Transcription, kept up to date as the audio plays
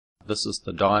this is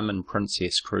the Diamond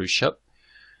Princess cruise ship.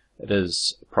 It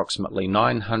is approximately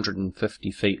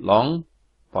 950 feet long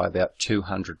by about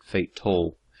 200 feet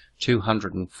tall,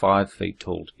 205 feet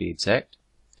tall to be exact.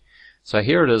 So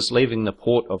here it is leaving the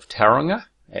port of Tuaranga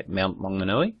at Maunt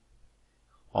Maunganui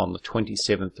on the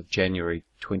 27th of January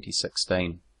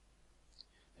 2016.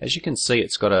 As you can see,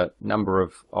 it's got a number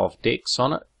of decks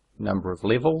on it, number of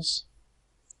levels,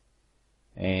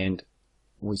 and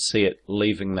we see it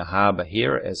leaving the harbour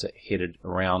here as it headed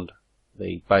around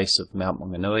the base of Maunt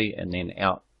Maunganui and then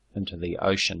out into the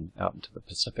ocean, out into the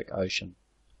Pacific Ocean.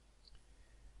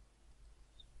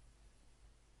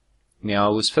 Now, I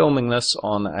was filming this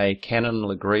on a Canon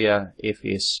Legria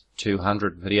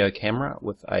FS200 video camera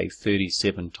with a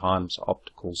 37 times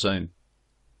optical zoom.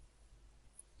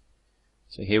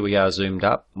 So here we are zoomed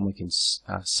up, and we can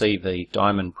see the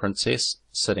Diamond Princess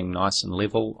sitting nice and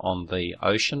level on the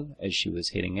ocean as she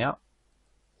was heading out.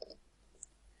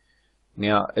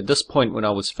 Now, at this point when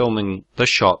I was filming this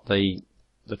shot, the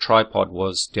tripod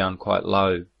was down quite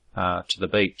low to the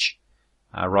beach,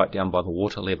 right down by the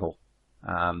water level.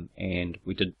 And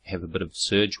we did have a bit of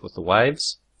surge with the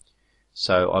waves,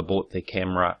 so I brought the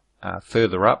camera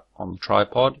further up on the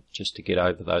tripod just to get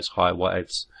over those high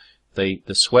waves. The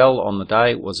swell on the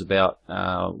day was about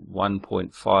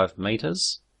 1.5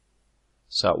 meters,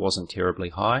 so it wasn't terribly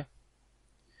high.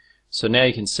 So now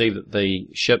you can see that the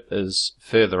ship is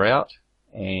further out,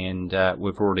 and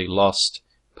we've already lost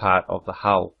part of the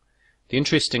hull. The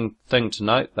interesting thing to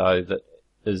note, though, that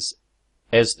is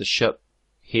as the ship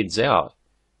heads out,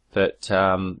 that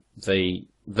the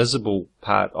visible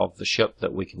part of the ship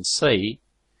that we can see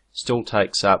still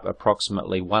takes up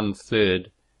approximately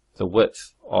 1/3 the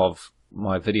width of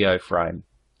my video frame.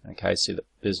 Okay, so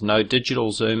there's no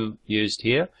digital zoom used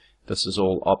here. This is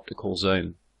all optical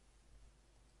zoom.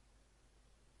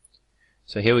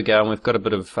 So here we go, and we've got a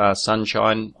bit of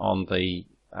sunshine on the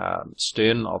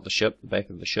stern of the ship, the back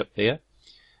of the ship there.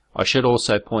 I should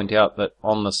also point out that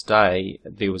on this day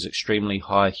there was extremely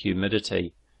high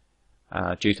humidity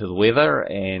due to the weather,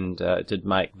 and it did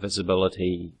make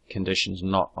visibility conditions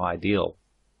not ideal.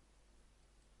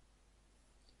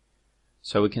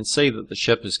 So we can see that the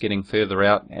ship is getting further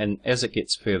out, and as it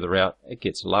gets further out, it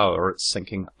gets lower. It's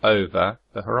sinking over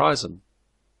the horizon.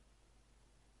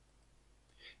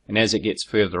 And as it gets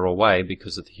further away,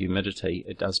 because of the humidity,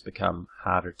 it does become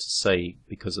harder to see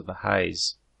because of the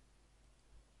haze.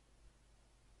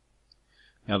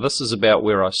 Now this is about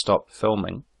where I stopped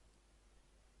filming.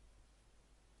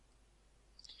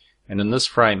 And in this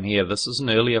frame here, this is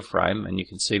an earlier frame, and you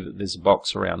can see that there's a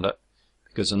box around it,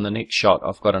 because in the next shot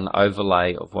I've got an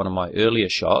overlay of one of my earlier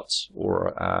shots,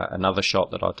 or another shot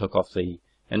that I took off the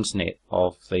internet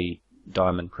of the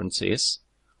Diamond Princess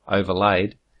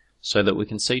overlaid, so that we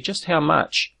can see just how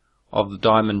much of the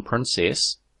Diamond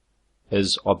Princess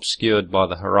is obscured by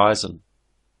the horizon.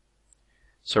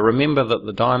 So remember that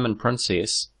the Diamond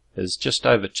Princess is just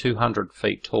over 200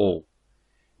 feet tall.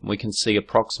 We can see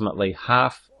approximately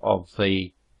half of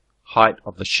the height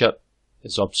of the ship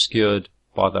is obscured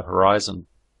by the horizon.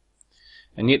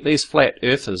 And yet these flat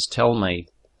earthers tell me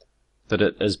that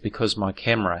it is because my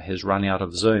camera has run out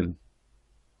of zoom.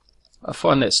 I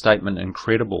find that statement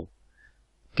incredible,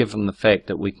 given the fact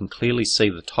that we can clearly see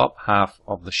the top half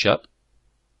of the ship,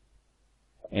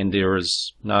 and there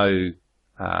is no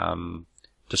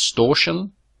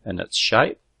distortion in its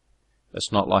shape.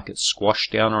 It's not like it's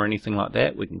squashed down or anything like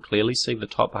that. We can clearly see the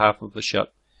top half of the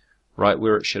ship right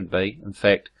where it should be. In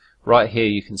fact, right here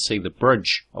you can see the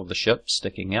bridge of the ship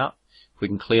sticking out. We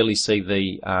can clearly see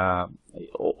the,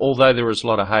 although there is a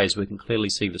lot of haze, we can clearly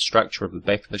see the structure of the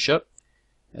back of the ship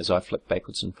as I flick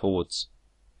backwards and forwards.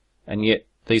 And yet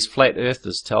these flat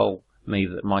earthers tell me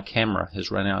that my camera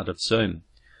has run out of zoom.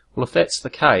 Well, if that's the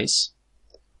case,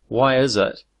 why is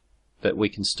it that we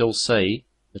can still see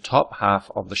the top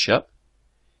half of the ship,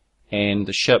 and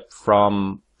the ship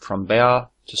from bow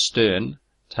to stern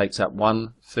takes up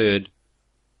 1/3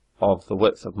 of the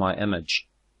width of my image?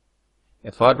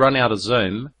 If I'd run out of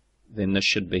zoom, then this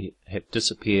should have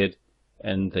disappeared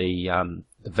in the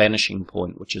vanishing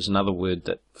point, which is another word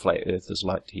that flat earthers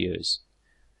like to use.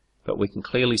 But we can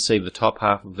clearly see the top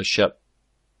half of the ship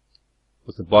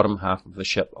with the bottom half of the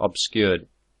ship obscured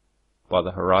by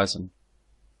the horizon.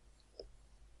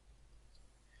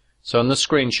 So in this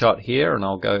screenshot here, and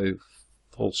I'll go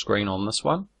full screen on this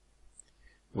one,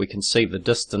 we can see the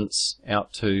distance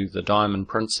out to the Diamond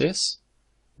Princess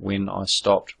when I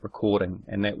stopped recording,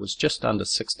 and that was just under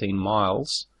 16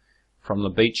 miles from the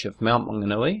beach of Maunt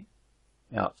Maunganui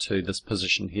out to this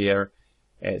position here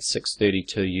at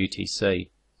 6:32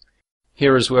 UTC.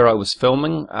 Here is where I was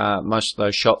filming most of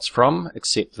those shots from,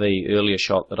 except the earlier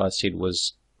shot that I said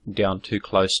was down too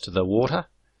close to the water.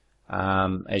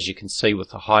 As you can see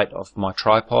with the height of my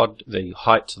tripod, the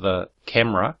height to the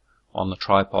camera on the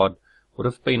tripod would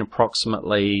have been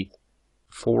approximately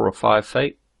 4 or 5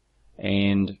 feet,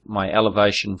 and my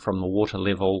elevation from the water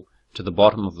level to the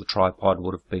bottom of the tripod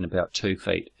would have been about 2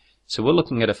 feet. So we're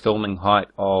looking at a filming height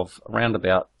of around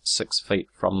about 6 feet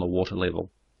from the water level.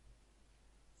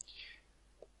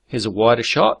 Here's a wider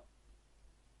shot,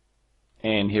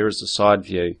 and here is the side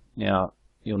view. Now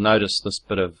you'll notice this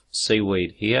bit of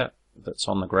seaweed here that's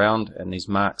on the ground and these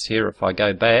marks here. If I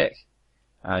go back,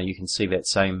 you can see that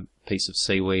same piece of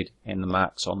seaweed and the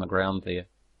marks on the ground there.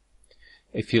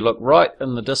 If you look right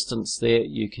in the distance there,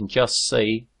 you can just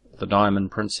see the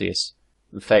Diamond Princess.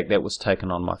 In fact, that was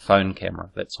taken on my phone camera.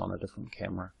 That's on a different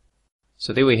camera.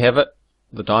 So there we have it,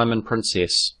 the Diamond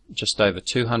Princess, just over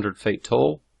 200 feet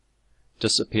tall,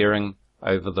 disappearing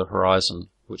over the horizon,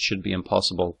 which should be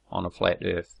impossible on a flat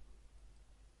Earth.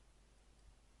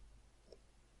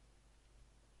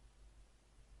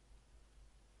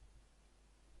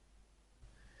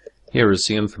 Here is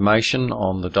the information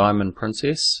on the Diamond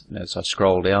Princess. And as I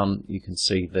scroll down, you can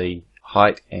see the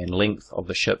height and length of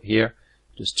the ship here.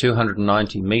 It is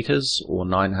 290 meters or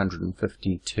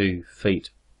 952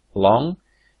 feet long,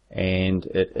 and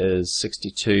it is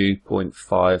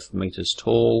 62.5 meters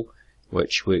tall,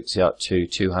 which works out to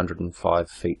 205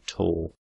 feet tall.